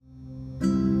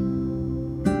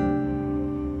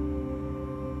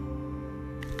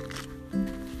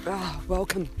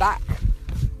welcome back.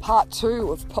 Part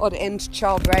 2 of Pod End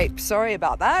Child Rape. Sorry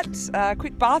about that.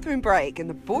 Quick bathroom break in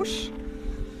the bush.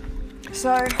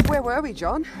 So, where were we,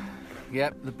 John?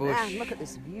 Yep, the bush. Man, look at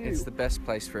this view. It's the best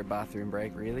place for a bathroom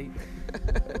break, really.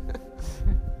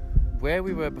 Where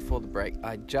we were before the break,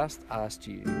 I just asked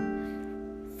you,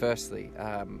 firstly,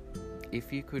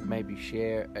 if you could maybe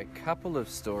share a couple of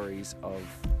stories of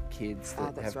kids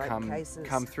that have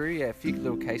come through, a few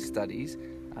little case studies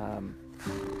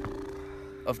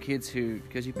of kids who,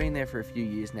 because you've been there for a few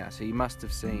years now, so you must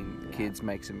have seen kids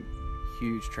make some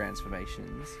huge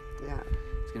transformations. Yeah.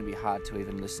 It's going to be hard to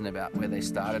even listen about where they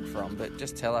started from, but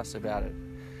just tell us about it.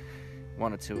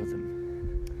 One or two of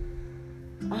them.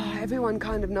 Everyone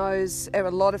kind of knows, a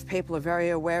lot of people are very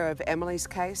aware of Emily's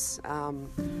case.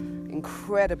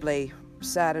 Incredibly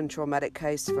sad and traumatic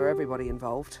case for everybody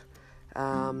involved.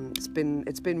 It's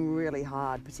been really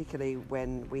hard, particularly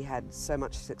when we had so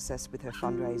much success with her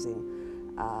fundraising.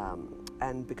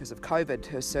 And because of COVID,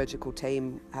 her surgical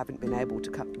team haven't been able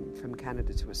to come from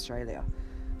Canada to Australia.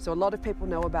 So a lot of people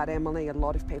know about Emily, a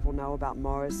lot of people know about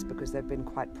Morris because they've been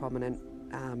quite prominent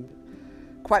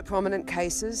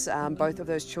cases. Both of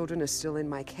those children are still in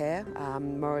my care.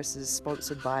 Morris is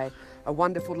sponsored by a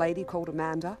wonderful lady called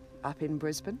Amanda up in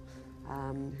Brisbane,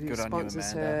 who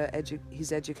sponsors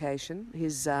his education.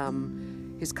 He's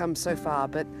come so far,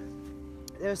 but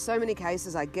there are so many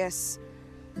cases, I guess,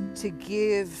 to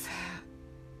give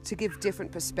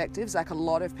different perspectives. Like, a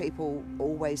lot of people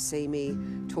always see me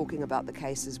talking about the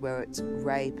cases where it's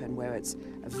rape and where it's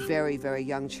a very, very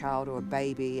young child or a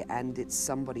baby and it's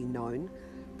somebody known.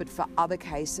 But for other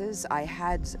cases, I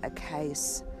had a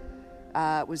case,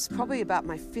 it was probably about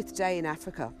my 5th day in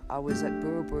Africa. I was at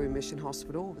Buraburu Mission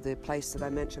Hospital, the place that I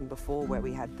mentioned before where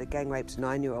we had the gang-raped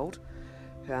 9-year-old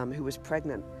who was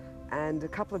pregnant. And a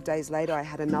couple of days later, I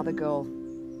had another girl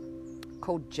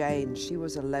called Jane. She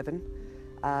was 11.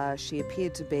 She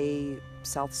appeared to be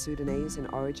South Sudanese in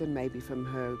origin, maybe from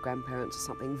her grandparents or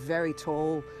something. Very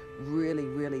tall, really,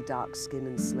 really dark skin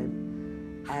and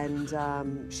slim. And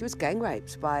she was gang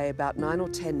raped by about 9 or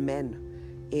 10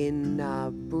 men in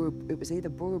it was either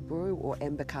Buraburu or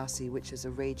Embakasi, which is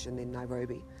a region in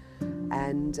Nairobi.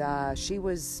 And she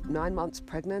was 9 months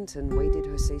pregnant, and we did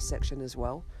her C-section as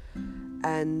well.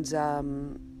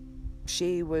 And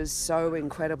she was so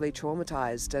incredibly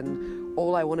traumatized, and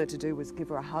all I wanted to do was give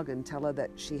her a hug and tell her that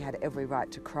she had every right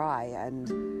to cry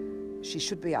and she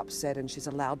should be upset, and she's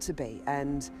allowed to be.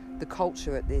 And the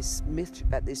culture at this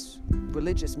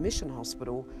religious mission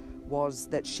hospital was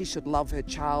that she should love her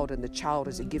child, and the child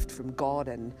is a gift from God.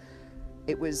 And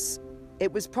it was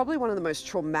probably one of the most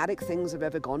traumatic things I've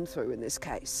ever gone through in this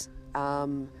case.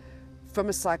 From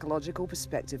a psychological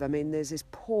perspective, I mean, there's this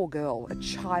poor girl, a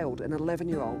child, an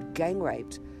 11-year-old, gang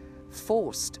raped,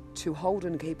 forced to hold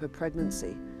and keep her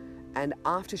pregnancy. And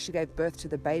after she gave birth to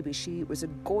the baby, she was a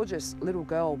gorgeous little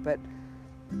girl, but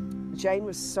Jane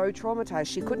was so traumatized,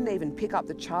 she couldn't even pick up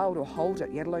the child or hold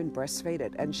it, let alone breastfeed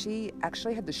it. And she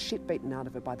actually had the shit beaten out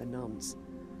of her by the nuns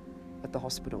at the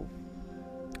hospital.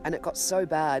 And it got so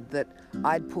bad that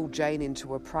I'd pull Jane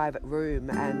into a private room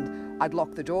and I'd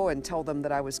lock the door and tell them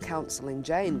that I was counselling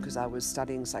Jane because I was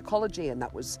studying psychology, and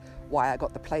that was why I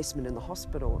got the placement in the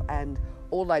hospital. And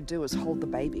all I'd do is hold the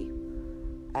baby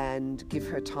and give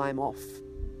her time off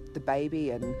the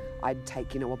baby, and I'd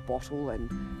take, a bottle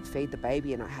and feed the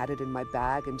baby, and I had it in my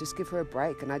bag and just give her a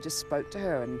break. And I just spoke to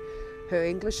her, and her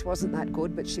English wasn't that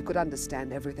good, but she could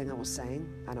understand everything I was saying.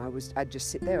 And I'd just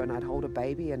sit there and I'd hold a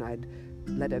baby and I'd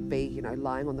let her be,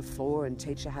 lying on the floor, and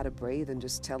teach her how to breathe and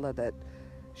just tell her that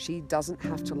she doesn't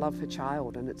have to love her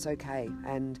child, and it's okay.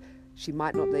 And she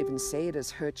might not even see it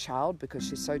as her child because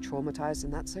she's so traumatized,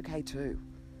 and that's okay too.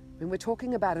 I mean, we're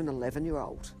talking about an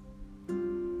 11-year-old.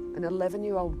 An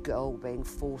 11-year-old girl being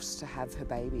forced to have her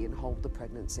baby and hold the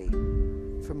pregnancy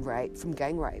from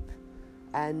gang rape.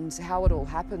 And how it all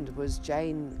happened was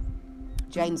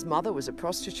Jane's mother was a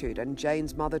prostitute, and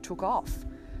Jane's mother took off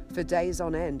for days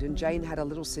on end, and Jane had a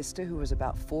little sister who was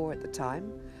about 4 at the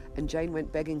time, and Jane went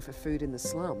begging for food in the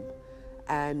slum.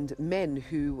 And men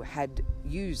who had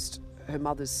used her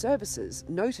mother's services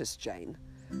noticed Jane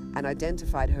and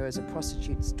identified her as a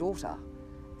prostitute's daughter,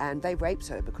 and they raped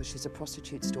her because she's a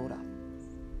prostitute's daughter.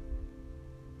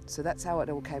 So that's how it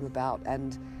all came about.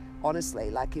 And honestly,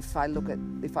 like, if I look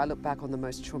back on the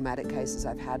most traumatic cases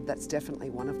I've had, that's definitely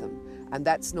one of them. And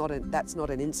that's not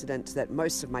an incident that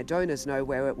most of my donors know,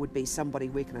 where it would be somebody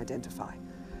we can identify.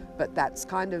 But that's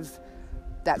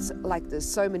like, there's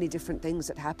so many different things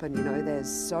that happen. There's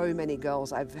so many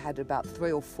girls. I've had about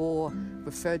 3 or 4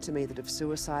 referred to me that have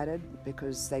suicided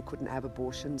because they couldn't have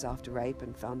abortions after rape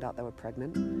and found out they were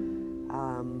pregnant.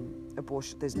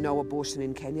 abortion. There's no abortion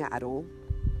in Kenya at all.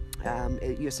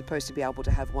 You're supposed to be able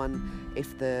to have one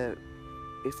if the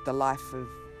life of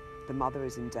the mother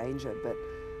is in danger, but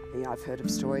I've heard of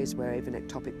stories where even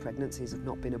ectopic pregnancies have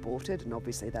not been aborted, and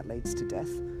obviously that leads to death.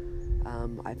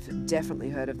 I've definitely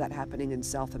heard of that happening in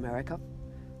South America.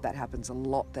 That happens a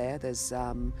lot there. There's,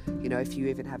 if you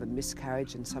even have a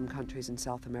miscarriage in some countries in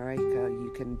South America,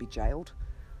 you can be jailed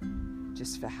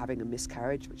just for having a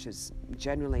miscarriage, which is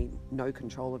generally no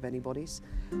control of anybody's.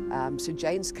 So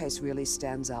Jane's case really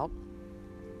stands out.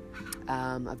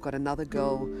 I've got another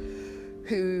girl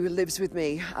who lives with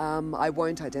me. I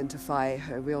won't identify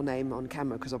her real name on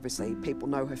camera because obviously people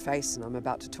know her face, and I'm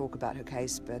about to talk about her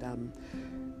case, but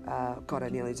God, I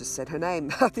nearly just said her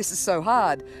name. This is so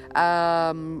hard.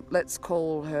 Let's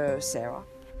call her Sarah.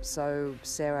 So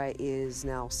Sarah is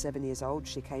now 7 years old.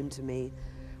 She came to me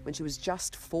when she was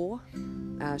just 4.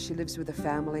 She lives with a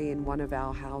family in one of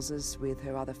our houses with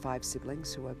her other 5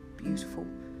 siblings who are beautiful.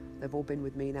 They've all been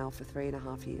with me now for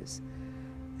 3.5 years.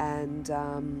 And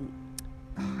I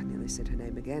nearly said her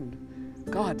name again.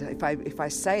 God, if I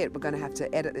say it, we're going to have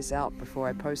to edit this out before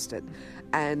I post it.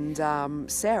 And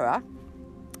Sarah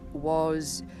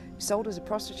was sold as a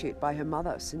prostitute by her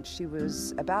mother since she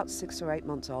was about 6 or 8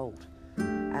 months old.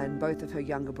 And both of her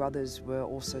younger brothers were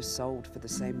also sold for the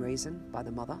same reason by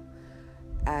the mother.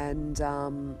 And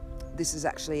this is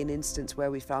actually an instance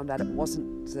where we found out it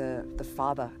wasn't the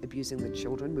father abusing the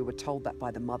children. We were told that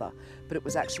by the mother, but it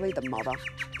was actually the mother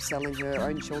selling her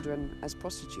own children as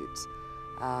prostitutes.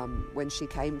 When she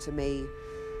came to me,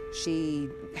 she,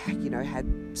 had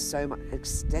so much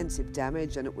extensive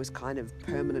damage, and it was kind of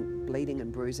permanent bleeding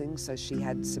and bruising. So she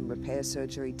had some repair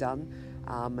surgery done,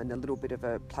 and a little bit of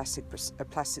a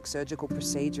plastic surgical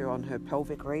procedure on her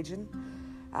pelvic region.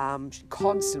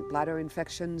 Constant bladder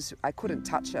infections. I couldn't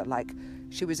touch her. Like,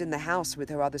 she was in the house with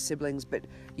her other siblings, but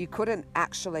you couldn't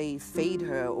actually feed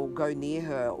her or go near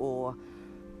her, or,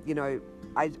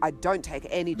 I don't take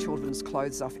any children's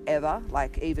clothes off ever.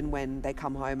 Like, even when they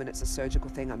come home and it's a surgical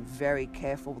thing, I'm very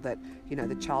careful that,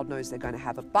 the child knows they're going to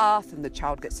have a bath, and the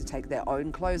child gets to take their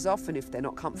own clothes off, and if they're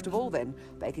not comfortable, then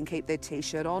they can keep their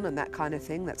t-shirt on and that kind of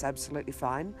thing. That's absolutely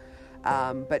fine.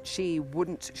 But she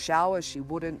wouldn't shower. She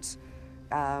wouldn't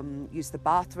use the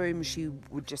bathroom. She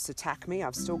would just attack me.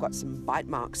 I've still got some bite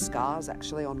mark scars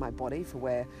actually on my body for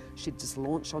where she'd just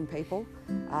launch on people.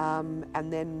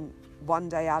 And then one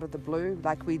day out of the blue,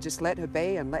 like, we just let her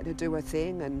be and let her do her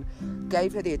thing and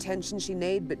gave her the attention she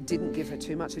needed, but didn't give her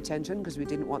too much attention because we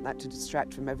didn't want that to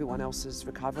distract from everyone else's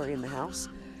recovery in the house.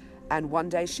 And one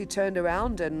day she turned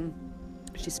around and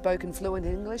she spoke in fluent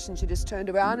English, and she just turned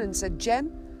around and said,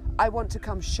 "Jen, I want to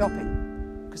come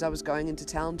shopping," because I was going into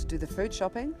town to do the food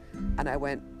shopping. And I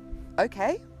went,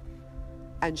 "Okay."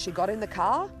 And she got in the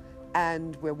car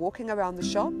and we're walking around the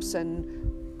shops, and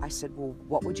I said, "Well,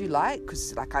 what would you like?"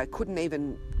 Because I couldn't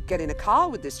even get in a car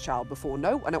with this child before.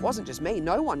 And it wasn't just me,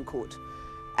 no one could.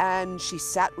 And she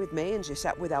sat with me, and she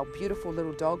sat with our beautiful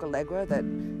little dog Allegra that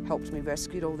helped me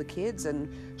rescue all the kids, and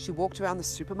she walked around the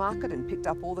supermarket and picked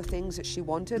up all the things that she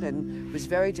wanted, and was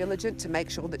very diligent to make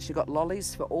sure that she got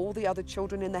lollies for all the other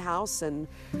children in the house. And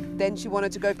then she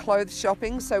wanted to go clothes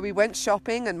shopping, so we went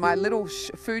shopping, and my little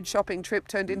food shopping trip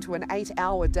turned into an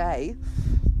 8-hour day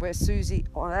where Sarah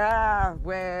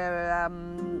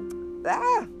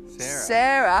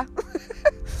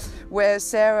where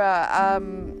Sarah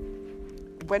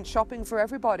went shopping for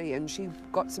everybody, and she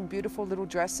got some beautiful little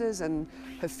dresses and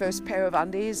her first pair of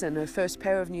undies and her first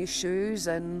pair of new shoes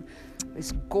and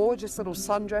this gorgeous little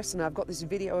sundress, and I've got this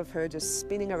video of her just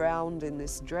spinning around in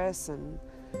this dress, and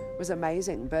it was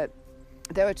amazing. But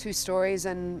there are 2 stories,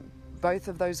 and both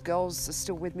of those girls are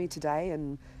still with me today,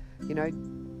 and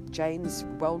Jane's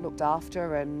well looked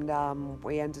after, and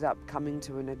we ended up coming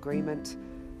to an agreement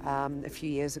a few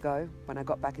years ago when I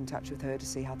got back in touch with her to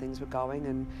see how things were going,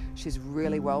 and she's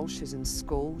really well. She's in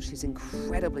school. She's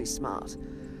incredibly smart.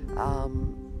 But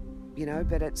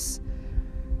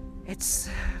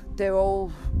they're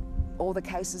all the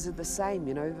cases are the same.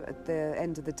 At the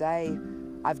end of the day,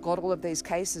 I've got all of these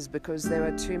cases because there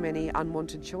are too many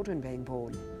unwanted children being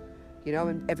born.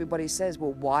 And everybody says,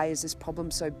 well, why is this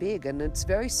problem so big? And it's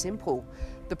very simple.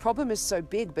 The problem is so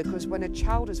big because when a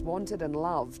child is wanted and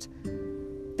loved,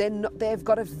 then they've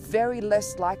got a very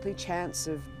less likely chance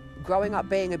of growing up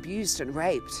being abused and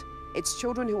raped. It's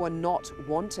children who are not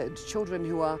wanted, children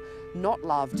who are not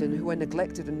loved and who are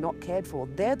neglected and not cared for.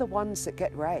 They're the ones that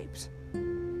get raped.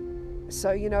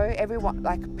 So, everyone,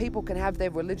 people can have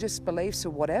their religious beliefs or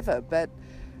whatever, but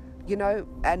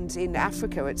and in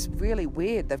Africa, it's really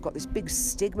weird. They've got this big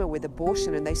stigma with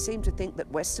abortion, and they seem to think that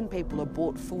Western people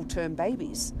abort full-term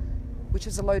babies. which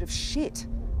is a load of shit.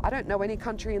 I don't know any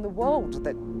country in the world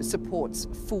that supports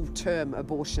full-term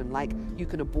abortion, like you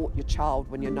can abort your child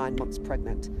when you're 9 months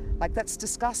pregnant. Like, that's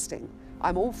disgusting.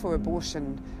 I'm all for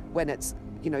abortion when it's,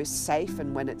 safe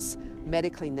and when it's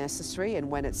medically necessary and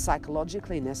when it's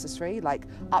psychologically necessary, like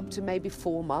up to maybe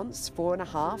 4 months,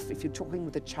 4.5. If you're talking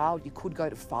with a child, you could go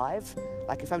to 5.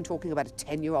 Like if I'm talking about a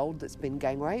 10-year-old that's been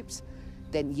gang raped,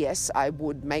 then yes, I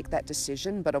would make that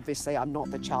decision. But obviously I'm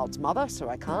not the child's mother, so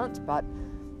I can't. But,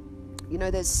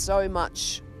 there's so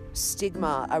much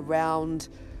stigma around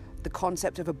the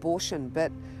concept of abortion,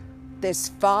 but there's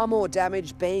far more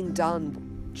damage being done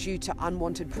due to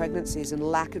unwanted pregnancies and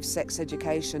lack of sex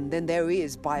education than there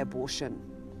is by abortion.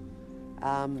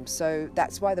 So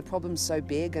that's why the problem's so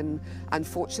big, and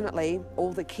unfortunately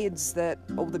all the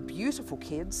beautiful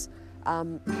kids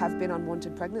have been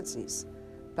unwanted pregnancies.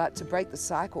 But to break the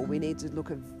cycle, we need to look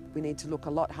a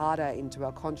lot harder into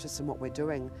our conscious and what we're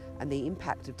doing and the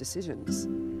impact of decisions.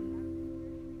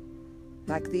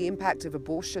 Like the impact of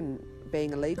abortion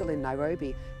being illegal in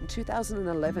Nairobi. In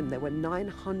 2011, there were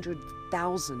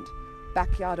 900,000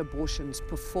 backyard abortions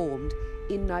performed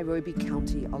in Nairobi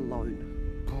County alone.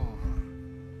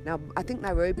 Now, I think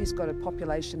Nairobi's got a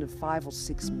population of 5 or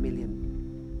 6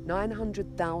 million.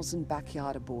 900,000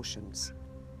 backyard abortions.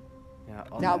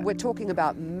 Now, we're talking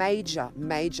about major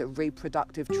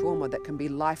reproductive trauma that can be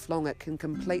lifelong. It can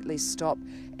completely stop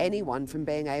anyone from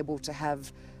being able to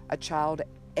have a child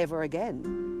ever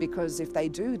again, because if they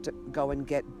do go and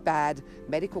get bad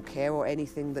medical care or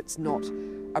anything that's not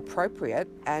appropriate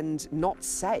and not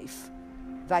safe,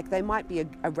 like they might be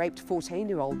a raped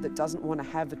 14-year-old that doesn't want to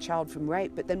have a child from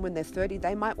rape, but then when they're 30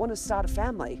 they might want to start a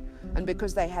family, and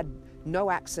because they had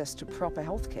no access to proper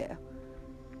health care,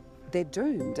 they're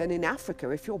doomed. And in Africa,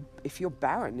 if you're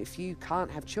barren, if you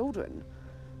can't have children,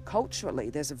 culturally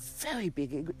there's a very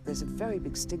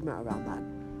big stigma around that.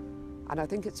 And I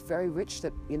think it's very rich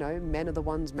that, men are the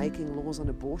ones making laws on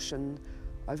abortion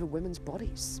over women's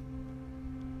bodies.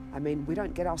 I mean, we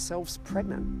don't get ourselves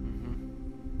pregnant.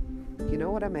 You know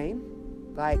what I mean?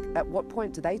 Like, at what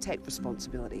point do they take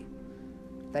responsibility?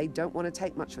 They don't want to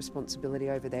take much responsibility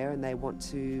over there, and they want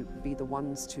to be the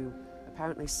ones to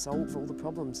apparently solve all the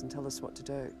problems and tell us what to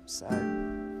do. So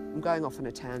I'm going off on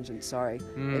a tangent, sorry.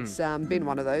 It's been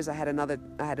one of those. I had another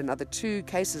 2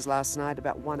 cases last night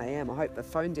about 1 a.m. I hope the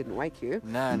phone didn't wake you.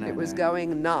 No. It was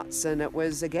going nuts, and it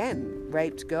was, again,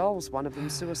 raped girls, one of them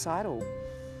suicidal.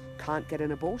 Can't get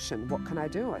an abortion. What can I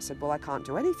do? I said, well, I can't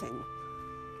do anything.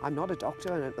 I'm not a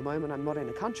doctor, and at the moment I'm not in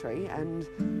a country, and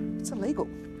it's illegal.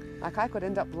 Like, I could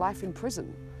end up life in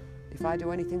prison if I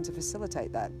do anything to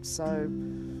facilitate that. So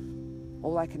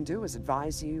all I can do is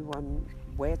advise you on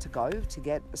where to go to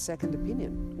get a second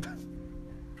opinion.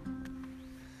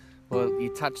 Well,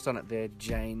 you touched on it there.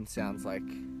 Jane sounds like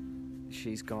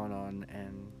she's gone on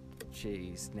and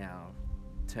she's now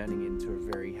turning into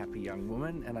a very happy young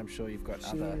woman, and I'm sure you've got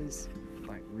other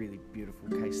like really beautiful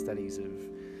case studies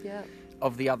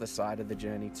of the other side of the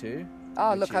journey too.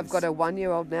 Oh, look, I've got a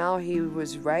 1-year-old now. He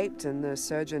was raped and the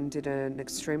surgeon did an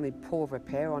extremely poor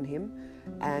repair on him.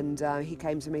 And he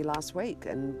came to me last week,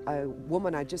 and a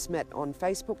woman I just met on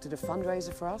Facebook did a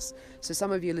fundraiser for us. So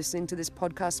some of you listening to this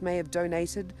podcast may have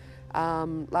donated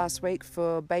last week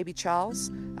for baby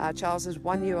Charles. Charles is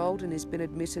 1-year-old and has been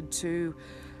admitted to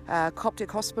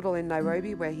Coptic Hospital in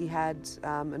Nairobi, where he had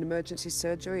an emergency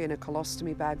surgery and a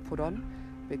colostomy bag put on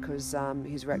because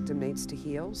his rectum needs to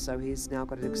heal. So he's now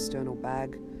got an external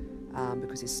bag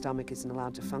because his stomach isn't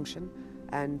allowed to function.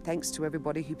 And thanks to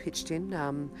everybody who pitched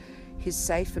in. He's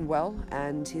safe and well,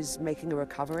 and he's making a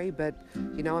recovery. But,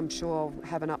 I'm sure I'll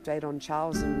have an update on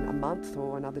Charles in a month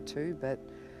or another 2. But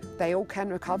they all can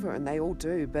recover, and they all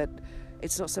do. But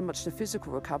it's not so much the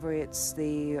physical recovery, it's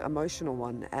the emotional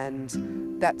one.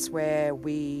 And that's where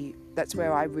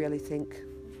I really think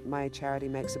my charity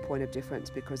makes a point of difference,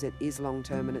 because it is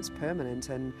long-term and it's permanent.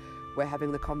 And we're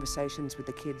having the conversations with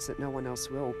the kids that no one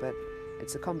else will. But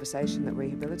it's a conversation that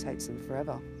rehabilitates them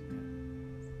forever.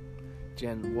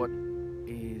 Jen, what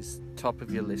is top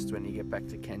of your list when you get back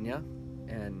to Kenya?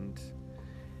 And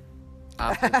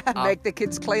make the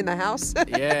kids clean the house.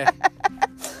 Yeah.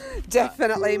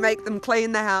 Definitely make them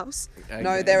clean the house. Okay.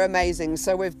 No, they're amazing.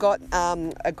 So we've got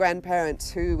a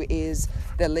grandparent who is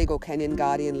the legal Kenyan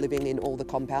guardian living in all the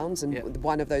compounds, and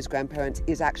one of those grandparents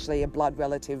is actually a blood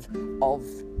relative of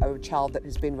a child that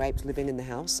has been raped living in the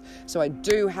house. So I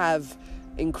do have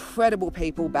incredible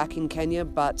people back in Kenya,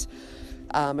 but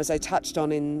as I touched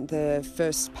on in the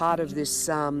first part of this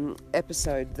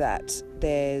episode, that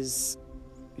there's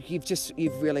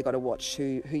you've really got to watch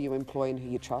who you employ and who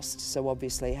you trust. So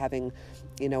obviously having,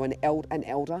 an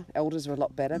elders are a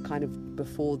lot better, kind of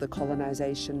before the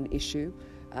colonisation issue.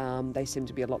 They seem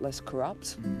to be a lot less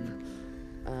corrupt.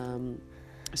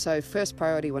 So first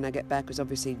priority when I get back was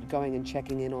obviously going and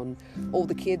checking in on all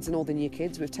the kids and all the new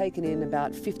kids. We've taken in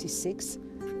about 56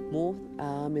 more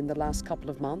in the last couple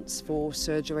of months for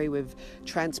surgery. We've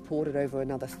transported over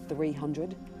another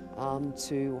 300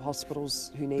 to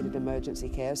hospitals who needed emergency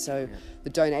care. So the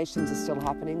donations are still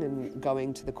happening and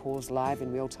going to the cause live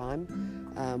in real time,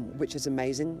 which is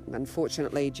amazing.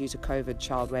 Unfortunately, due to COVID,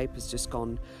 child rape has just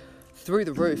gone through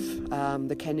the roof.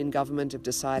 The Kenyan government have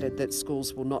decided that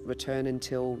schools will not return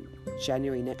until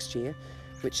January next year,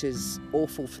 which is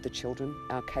awful for the children.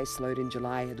 Our caseload in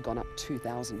July had gone up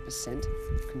 2,000%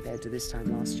 compared to this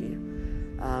time last year.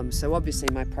 So obviously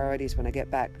my priorities when I get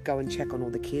back, go and check on all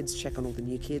the kids, check on all the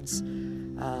new kids,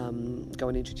 go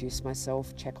and introduce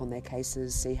myself, check on their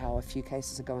cases, see how a few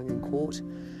cases are going in court,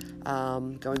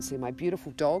 go and see my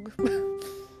beautiful dog.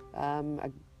 A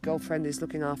girlfriend is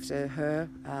looking after her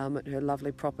at her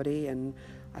lovely property, and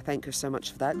I thank her so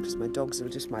much for that because my dogs are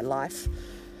just my life.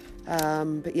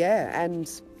 But yeah, and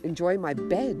enjoy my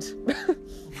bed,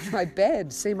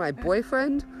 see my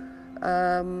boyfriend,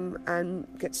 and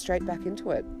get straight back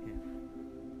into it.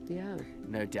 Yeah.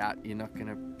 No doubt you're not going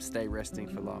to stay resting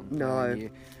for long. No.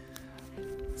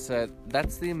 So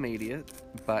that's the immediate,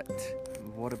 but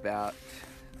what about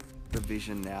the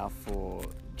vision now for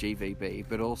GVB,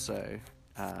 but also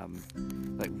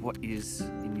what is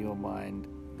in your mind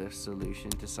the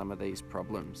solution to some of these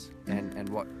problems, and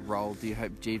what role do you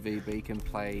hope GVB can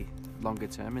play longer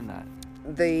term in that?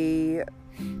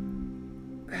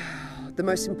 The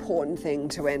most important thing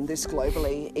to end this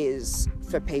globally is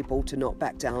for people to not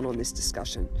back down on this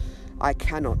discussion. I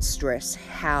cannot stress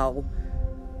how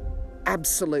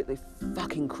absolutely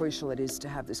fucking crucial it is to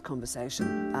have this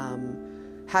conversation.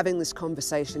 Having this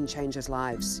conversation changes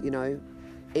lives,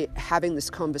 having this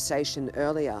conversation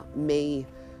earlier, me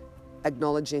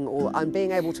acknowledging or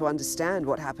being able to understand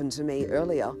what happened to me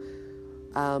earlier,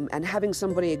 and having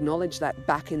somebody acknowledge that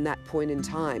back in that point in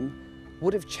time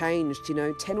would have changed,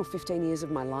 10 or 15 years of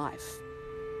my life.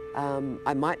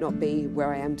 I might not be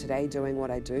where I am today doing what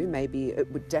I do. Maybe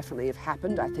it would definitely have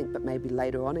happened, I think, but maybe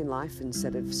later on in life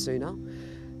instead of sooner.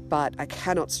 But I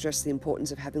cannot stress the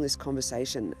importance of having this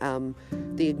conversation.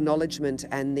 The acknowledgement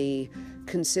and the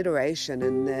consideration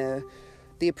and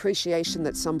the appreciation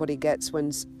that somebody gets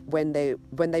when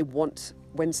somebody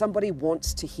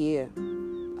wants to hear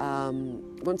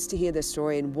their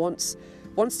story and wants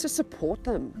to support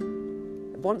them,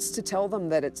 wants to tell them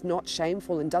that it's not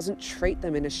shameful and doesn't treat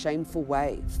them in a shameful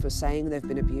way for saying they've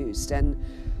been abused, and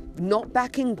not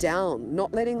backing down,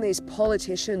 not letting these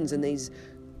politicians and these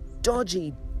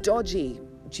dodgy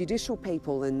judicial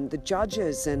people and the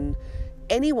judges and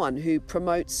anyone who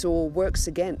promotes or works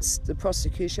against the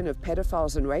prosecution of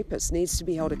pedophiles and rapists needs to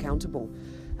be held accountable.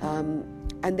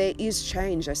 And there is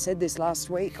change. I said this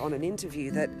last week on an interview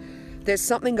that there's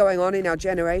something going on in our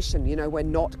generation. We're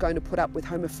not going to put up with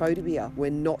homophobia.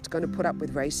 We're not going to put up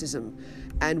with racism.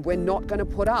 And we're not going to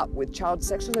put up with child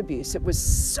sexual abuse. It was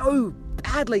so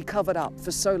badly covered up for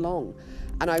so long.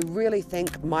 And I really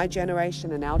think my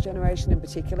generation and our generation in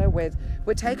particular, we're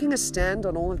taking a stand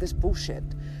on all of this bullshit.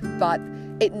 But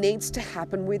it needs to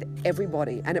happen with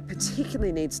everybody. And it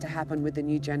particularly needs to happen with the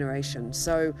new generation.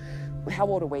 So how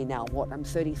old are we now? I'm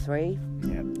 33.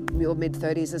 Yep. You're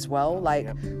mid-30s as well.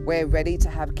 Yep. We're ready to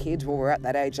have kids. Well, we're at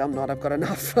that age. I'm not. I've got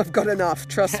enough,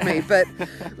 trust me. But,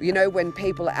 when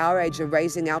people our age are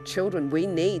raising our children, we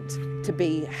need to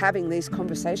be having these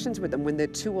conversations with them when they're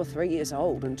 2 or 3 years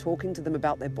old and talking to them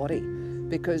about their body,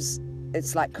 because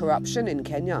it's like corruption in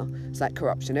Kenya. It's like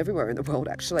corruption everywhere in the world,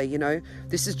 actually.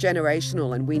 This is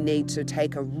generational, and we need to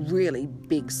take a really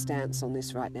big stance on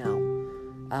this right now.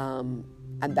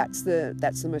 And that's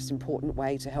the most important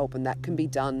way to help, and that can be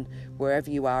done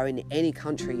wherever you are in any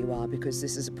country you are, because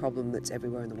this is a problem that's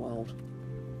everywhere in the world.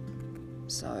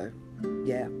 So,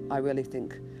 yeah, I really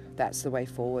think that's the way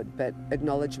forward. But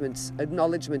acknowledgement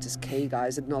is key,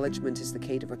 guys. Acknowledgement is the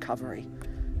key to recovery.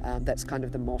 That's kind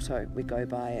of the motto we go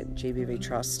by at GVB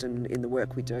Trust and in the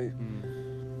work we do.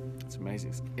 It's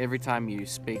amazing. Every time you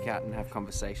speak out and have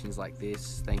conversations like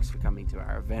this, thanks for coming to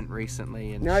our event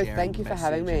recently. And no, thank you for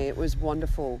having me. It was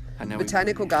wonderful.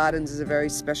 Botanical Gardens is a very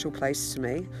special place to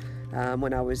me.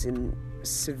 When I was in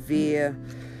severe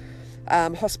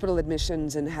hospital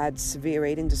admissions and had severe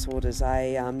eating disorders,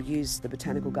 I used the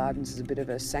Botanical Gardens as a bit of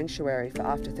a sanctuary for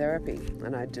after therapy.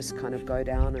 And I'd just kind of go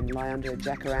down and lie under a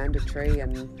jacaranda tree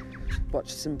and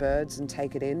watch some birds and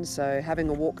take it in. So having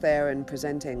a walk there and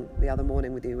presenting the other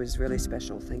morning with you was really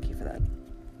special. Thank you for that.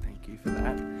 Thank you for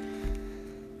that.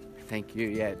 Thank you.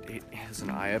 Yeah, it was an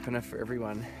eye-opener for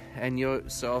everyone. And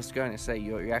so I was going to say,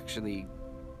 you're actually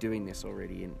doing this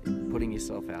already and putting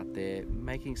yourself out there,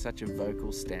 making such a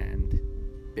vocal stand,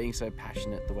 being so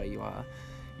passionate the way you are.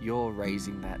 You're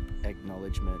raising that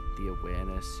acknowledgement, the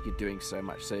awareness. You're doing so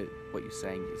much. So what you're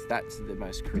saying is that's the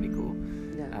most critical.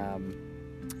 Yeah.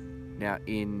 Now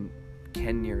in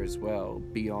Kenya as well,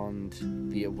 beyond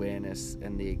the awareness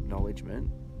and the acknowledgement,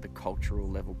 the cultural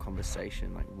level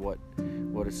conversation, like what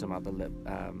are some other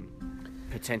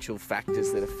potential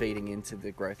factors that are feeding into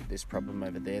the growth of this problem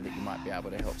over there that you might be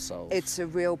able to help solve? It's a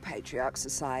real patriarch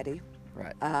society.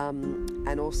 Right.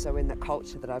 And also in the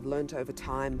culture that I've learned over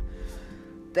time,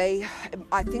 I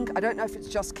don't know if it's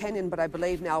just Kenyan, but I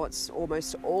believe now it's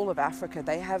almost all of Africa.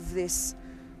 They have this,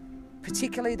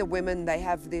 particularly the women, they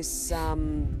have this,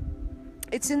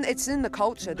 it's in the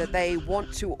culture that they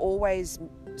want to always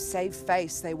save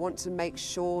face. They want to make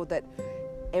sure that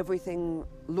everything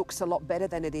looks a lot better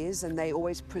than it is, and they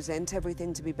always present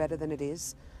everything to be better than it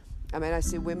is. I mean, I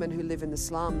see women who live in the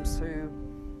slums who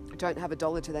don't have a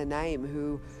dollar to their name,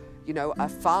 who, are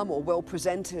far more well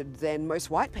presented than most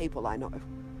white people I know.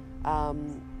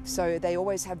 So they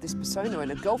always have this persona.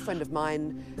 And a girlfriend of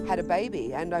mine had a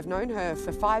baby, and I've known her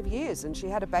for 5 years, and she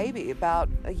had a baby about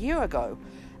a year ago,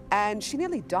 and she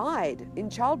nearly died in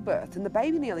childbirth, and the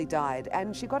baby nearly died,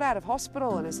 and she got out of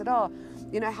hospital, and I said,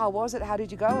 how was it? How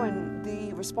did you go? And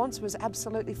the response was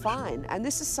absolutely fine. And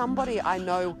this is somebody I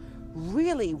know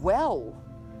really well.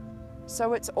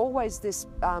 So it's always this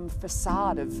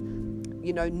facade of,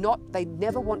 they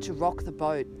never want to rock the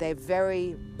boat.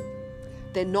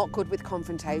 They're not good with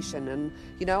confrontation. And,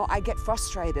 I get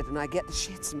frustrated and I get the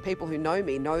shits, and people who know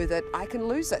me know that I can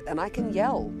lose it and I can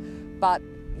yell. But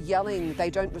yelling,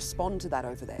 they don't respond to that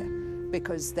over there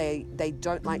because they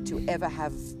don't like to ever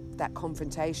have that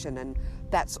confrontation. And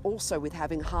that's also with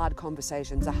having hard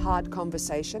conversations. A hard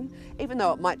conversation, even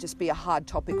though it might just be a hard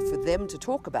topic for them to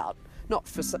talk about, not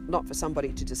for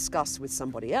somebody to discuss with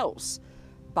somebody else,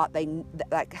 but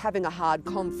having a hard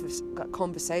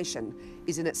conversation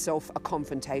is in itself a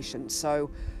confrontation.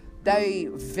 So they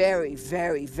very,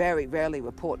 very, very rarely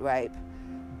report rape.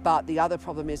 But the other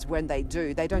problem is when they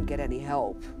do, they don't get any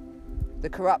help. The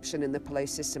corruption in the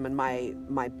police system, and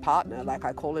my partner, like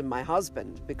I call him my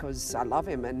husband because I love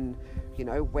him, and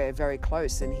we're very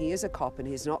close, and he is a cop and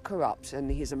he's not corrupt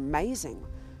and he's amazing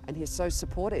and he's so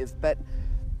supportive. But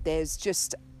there's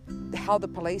just how the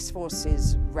police force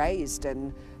is raised,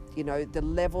 and the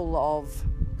level of,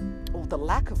 or the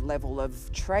lack of level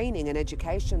of training and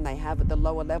education they have at the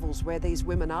lower levels, where these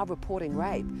women are reporting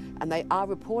rape and they are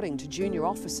reporting to junior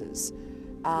officers.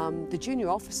 The junior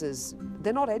officers,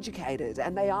 they're not educated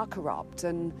and they are corrupt,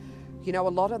 and a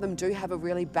lot of them do have a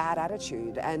really bad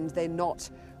attitude, and they're not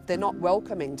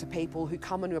welcoming to people who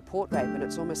come and report rape, and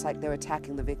it's almost like they're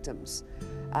attacking the victims.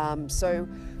 So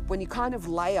when you kind of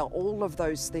layer all of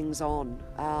those things on,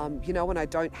 and I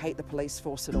don't hate the police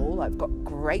force at all. I've got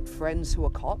great friends who are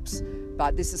cops,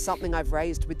 but this is something I've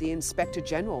raised with the Inspector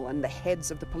General and the heads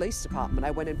of the police department.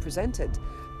 I went and presented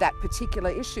that particular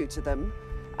issue to them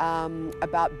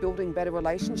about building better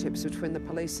relationships between the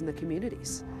police and the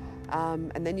communities.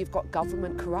 And then you've got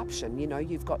government corruption.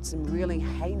 You've got some really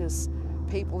heinous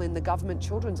people in the government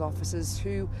children's offices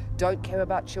who don't care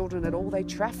about children at all. They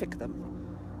traffic them.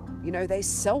 They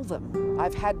sell them.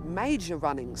 I've had major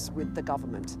run-ins with the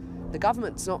government. The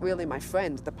government's not really my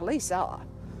friend. The police are.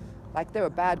 Like, there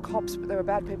are bad cops, but there are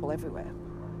bad people everywhere.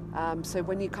 So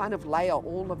when you kind of layer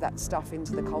all of that stuff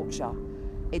into the culture,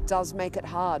 it does make it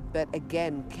hard. But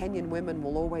again, Kenyan women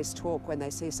will always talk when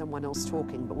they see someone else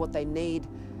talking. But what they need,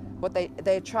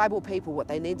 they're tribal people, what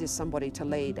they need is somebody to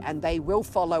lead, and they will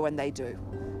follow, and they do.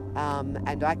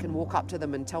 And I can walk up to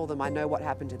them and tell them I know what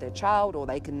happened to their child, or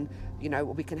they can,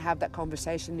 we can have that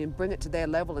conversation and bring it to their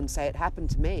level and say, it happened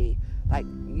to me. Like,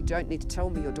 you don't need to tell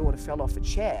me your daughter fell off a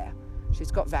chair.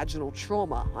 She's got vaginal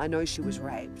trauma. I know she was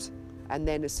raped. And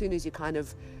then as soon as you kind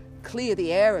of clear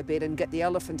the air a bit and get the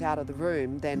elephant out of the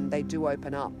room, then they do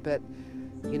open up. But,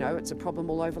 it's a problem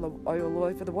all over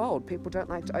the world. People don't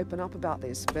like to open up about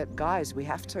this. But guys, we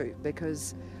have to,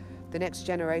 because the next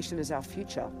generation is our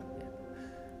future.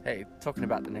 Hey, talking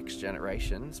about the next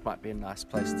generation, this might be a nice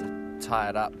place to tie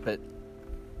it up, but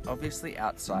obviously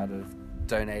outside of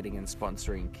donating and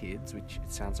sponsoring kids, which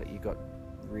it sounds like you've got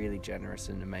really generous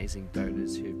and amazing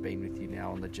donors who've been with you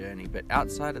now on the journey, but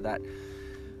outside of that,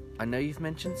 I know you've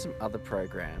mentioned some other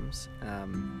programs,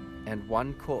 And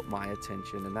one caught my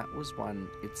attention, and that was one,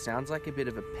 it sounds like a bit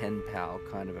of a pen pal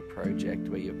kind of a project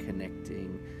where you're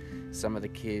connecting some of the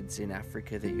kids in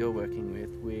Africa that you're working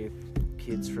with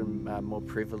kids from more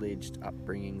privileged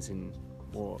upbringings in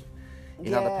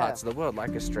other parts of the world,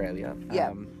 like Australia.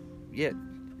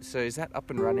 So is that up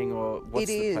and running, or what's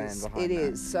the plan behind that? It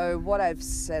is. So what I've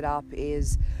set up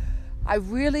is, I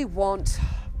really want,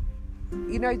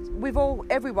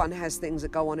 everyone has things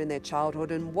that go on in their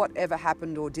childhood, and whatever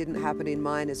happened or didn't happen in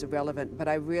mine is irrelevant. But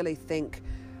I really think,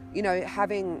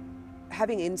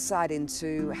 having insight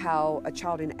into how a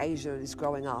child in Asia is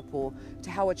growing up, or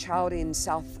to how a child in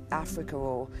South Africa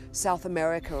or South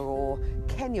America or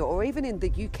Kenya or even in the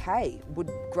UK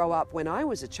would grow up when I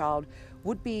was a child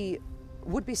would be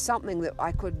something that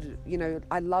I could,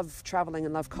 I love traveling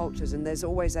and love cultures, and there's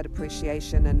always that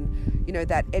appreciation and,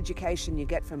 that education you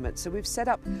get from it. So we've set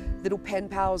up little pen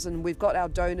pals, and we've got our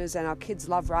donors, and our kids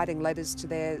love writing letters to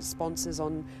their sponsors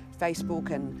on Facebook,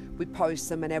 and we post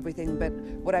them and everything. But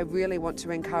what I really want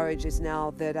to encourage is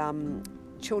now that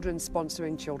children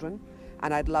sponsoring children.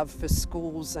 And I'd love for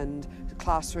schools and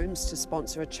classrooms to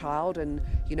sponsor a child, and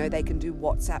they can do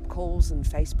WhatsApp calls and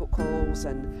Facebook calls,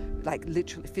 and like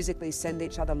literally physically send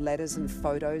each other letters and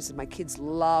photos. And my kids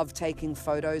love taking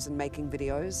photos and making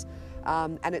videos,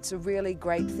 and it's a really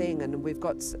great thing. And we've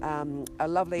got a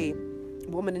lovely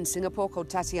woman in Singapore called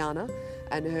Tatiana,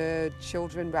 and her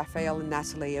children Raphael and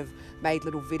Natalie have made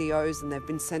little videos, and they've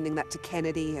been sending that to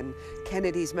Kennedy, and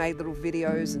Kennedy's made little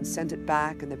videos and sent it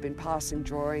back, and they've been passing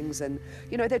drawings, and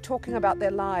they're talking about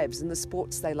their lives and the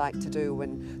sports they like to do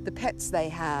and the pets they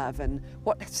have, and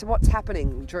what's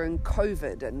happening during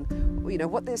COVID, and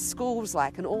what their school's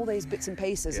like, and all these bits and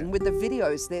pieces. And with the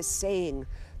videos they're seeing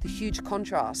the huge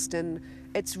contrast, and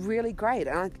it's really great.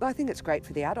 And I think it's great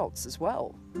for the adults as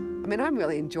well. I mean, I'm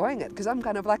really enjoying it, because I'm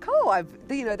kind of like,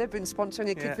 they've been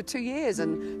sponsoring a kid for 2 years,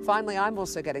 and finally I'm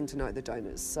also getting to know the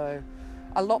donors. So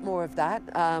a lot more of that.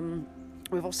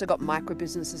 We've also got micro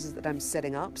businesses that I'm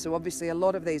setting up. So obviously a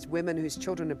lot of these women whose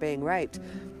children are being raped,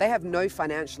 they have no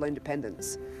financial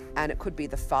independence. And it could be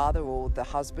the father or the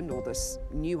husband or this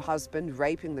new husband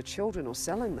raping the children or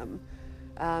selling them.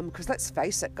 Because let's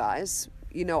face it, guys,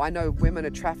 I know women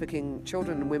are trafficking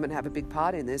children, and women have a big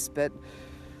part in this, but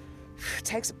it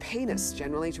takes a penis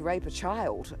generally to rape a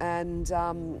child, and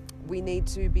we need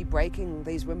to be breaking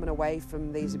these women away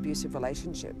from these abusive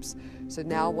relationships. So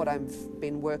now what I've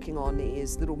been working on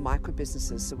is little micro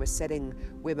businesses. So we're setting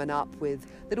women up with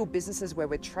little businesses where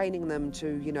we're training them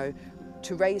to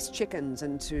raise chickens,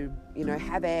 and to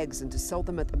have eggs, and to sell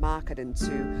them at the market, and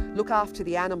to look after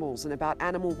the animals, and about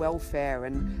animal welfare,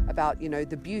 and about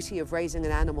the beauty of raising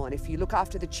an animal. And if you look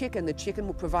after the chicken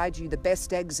will provide you the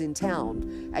best eggs in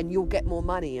town, and you'll get more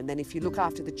money. And then if you look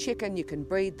after the chicken, you can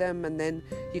breed them, and then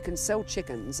you can sell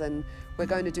chickens. And we're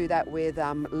going to do that with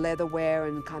leatherware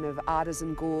and kind of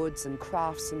artisan goods and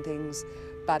crafts and things.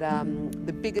 But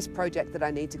the biggest project that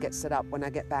I need to get set up when I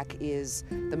get back is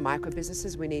the micro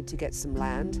businesses. We need to get some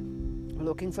land. We're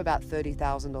looking for about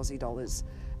 30,000 Aussie dollars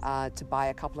to buy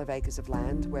a couple of acres of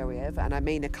land where we have, and I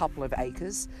mean a couple of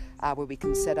acres, where we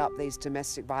can set up these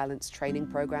domestic violence training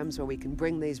programs, where we can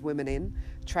bring these women in,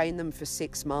 train them for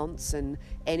 6 months, and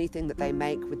anything that they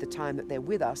make with the time that they're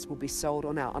with us will be sold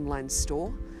on our online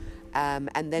store.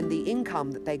 And then the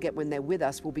income that they get when they're with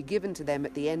us will be given to them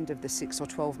at the end of the 6 or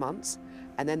 12 months.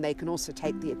 And then they can also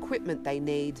take the equipment they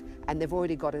need, and they've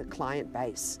already got a client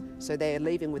base. So they're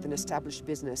leaving with an established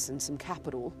business and some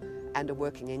capital and a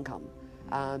working income.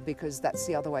 Because that's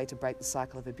the other way to break the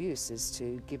cycle of abuse, is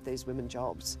to give these women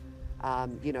jobs.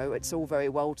 It's all very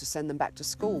well to send them back to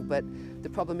school, but the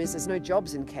problem is there's no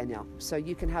jobs in Kenya. So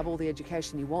you can have all the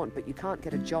education you want, but you can't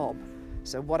get a job.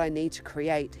 So what I need to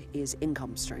create is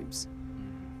income streams.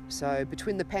 So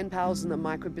between the pen pals and the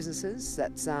micro businesses,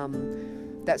 that's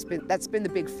been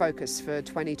the big focus for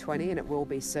 2020, and it will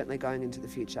be certainly going into the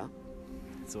future.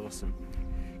 It's awesome.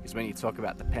 Because when you talk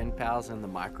about the pen pals and the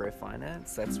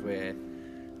microfinance, that's where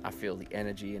I feel the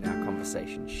energy in our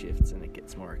conversation shifts, and it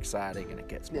gets more exciting, and it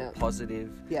gets more positive.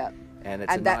 Yeah. And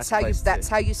it's that's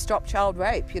how you stop child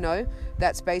rape.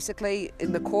 That's basically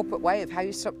in the corporate way of how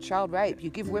you stop child rape.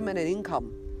 You give women an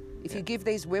income. If you give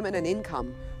these women an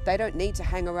income, they don't need to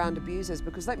hang around abusers,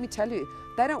 because let me tell you,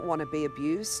 they don't want to be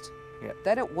abused. Yeah.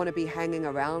 They don't want to be hanging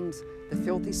around the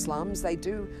filthy slums. They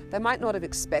might not have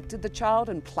expected the child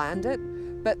and planned it,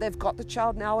 but they've got the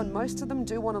child now, and most of them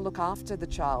do want to look after the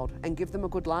child and give them a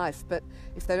good life. But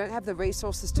if they don't have the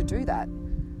resources to do that,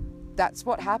 that's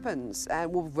what happens.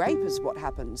 And rape is what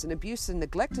happens, and abuse and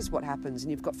neglect is what happens,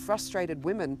 and you've got frustrated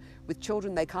women with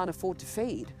children they can't afford to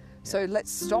feed. So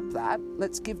let's stop that.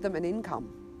 Let's give them an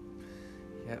income.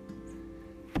 Yep.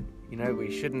 You know,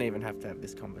 we shouldn't even have to have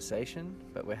this conversation,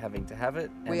 but we're having to have it.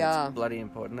 And we are. It's bloody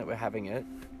important that we're having it.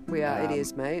 We are. It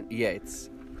is, mate. Yeah, it's...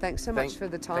 Thanks so much for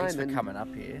the time. Thanks for coming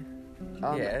up here.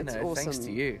 It's awesome. Thanks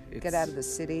to you. Get out of the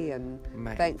city, and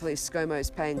thankfully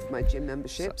ScoMo's paying for my gym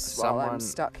memberships while I'm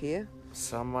stuck here.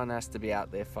 Someone has to be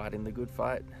out there fighting the good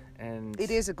fight, and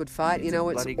it is a good fight. You know,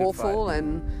 it's awful,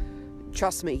 and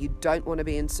trust me, you don't want to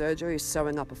be in surgery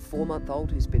sewing up a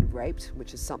 4-month-old who's been raped,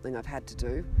 which is something I've had to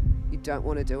do. You don't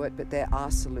want to do it, but there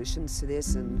are solutions to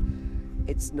this, and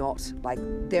it's not like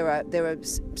there are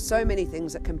so many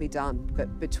things that can be done,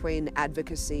 but between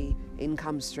advocacy,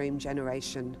 income stream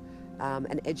generation,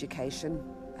 and education,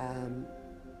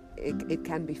 it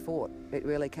can be fought. It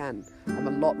really can. I'm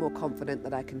a lot more confident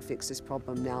that I can fix this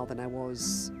problem now than I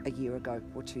was a year ago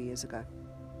or 2 years ago.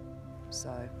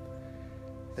 So,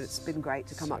 but it's been great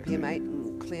to come up here, mate,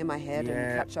 and clear my head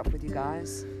and catch up with you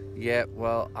guys. Yeah,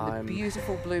 well, the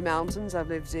beautiful Blue Mountains. I've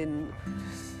lived in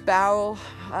Bowral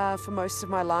for most of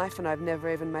my life, and I've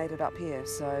never even made it up here,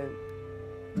 so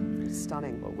it's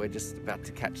stunning. Well, we're just about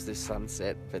to catch this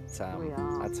sunset, but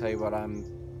I tell you what,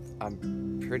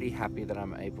 I'm pretty happy that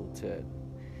I'm able to,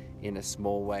 in a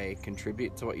small way,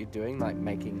 contribute to what you're doing, like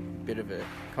making a bit of a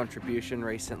contribution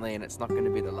recently, and it's not going to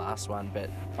be the last one, but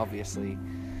obviously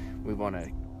we want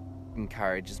to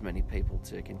encourage as many people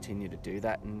to continue to do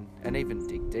that and even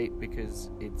dig deep, because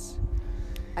it's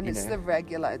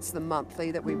the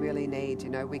monthly that we really need. You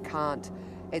know, we can't,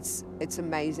 it's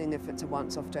amazing if it's a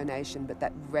once-off donation, but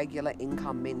that regular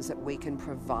income means that we can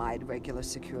provide regular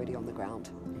security on the ground.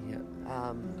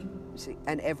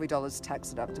 And every dollar's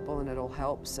tax deductible, and it all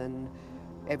helps, and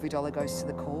every dollar goes to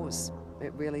the cause.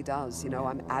 It really does. You know,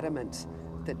 I'm adamant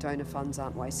that donor funds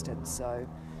aren't wasted. So,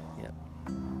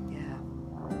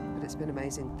 but it's been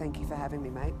amazing. Thank you for having me,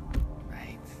 mate.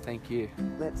 Right, thank you.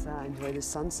 Let's enjoy the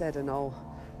sunset, and I'll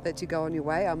let you go on your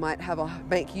way. I might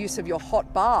make use of your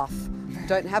hot bath.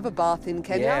 Don't have a bath in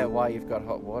Kenya. Yeah, while you've got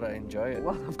hot water, enjoy it.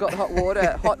 Well, I've got hot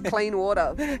water, hot, clean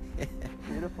water.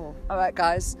 Beautiful. All right,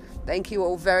 guys. Thank you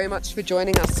all very much for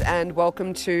joining us, and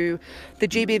welcome to the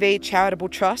GBV Charitable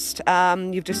Trust.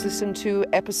 You've just listened to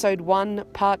episode 1,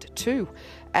 part 2,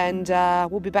 and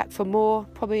we'll be back for more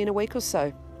probably in a week or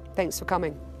so. Thanks for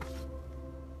coming.